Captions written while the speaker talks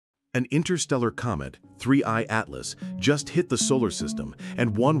An interstellar comet, 3I Atlas, just hit the solar system,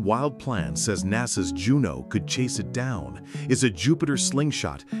 and one wild plan says NASA's Juno could chase it down. Is a Jupiter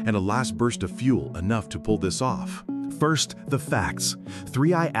slingshot and a last burst of fuel enough to pull this off? First, the facts.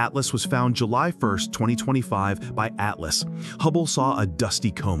 3I Atlas was found July 1, 2025 by Atlas. Hubble saw a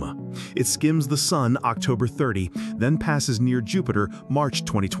dusty coma. It skims the Sun October 30, then passes near Jupiter March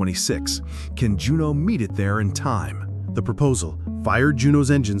 2026. Can Juno meet it there in time? The proposal: fire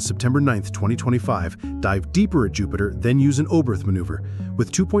Juno's engines September 9, 2025, dive deeper at Jupiter, then use an Oberth maneuver.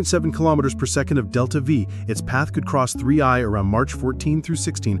 With 2.7 kilometers per second of delta V, its path could cross 3I around March 14 through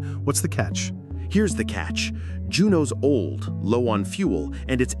 16. What's the catch? Here's the catch. Juno's old, low on fuel,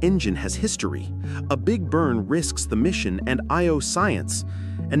 and its engine has history. A big burn risks the mission and IO science.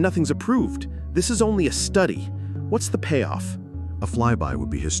 And nothing's approved. This is only a study. What's the payoff? A flyby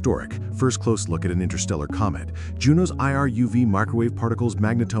would be historic. First close look at an interstellar comet. Juno's IR-UV microwave particles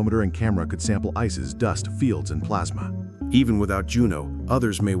magnetometer and camera could sample ices, dust, fields, and plasma. Even without Juno,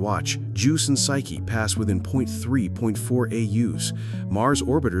 others may watch. JUICE and Psyche pass within 0.3–0.4 AUs. Mars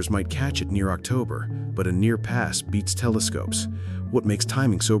orbiters might catch it near October, but a near pass beats telescopes. What makes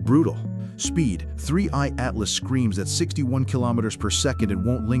timing so brutal? Speed: 3I Atlas screams at 61 kilometers per second and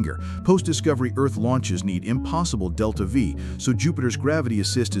won't linger. Post-discovery Earth launches need impossible delta V, so Jupiter's gravity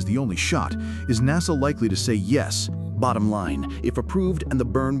assist is the only shot. Is NASA likely to say yes? Bottom line, if approved and the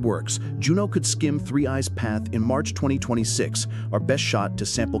burn works, Juno could skim 3I's path in March 2026, our best shot to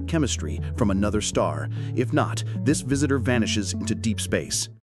sample chemistry from another star. If not, this visitor vanishes into deep space.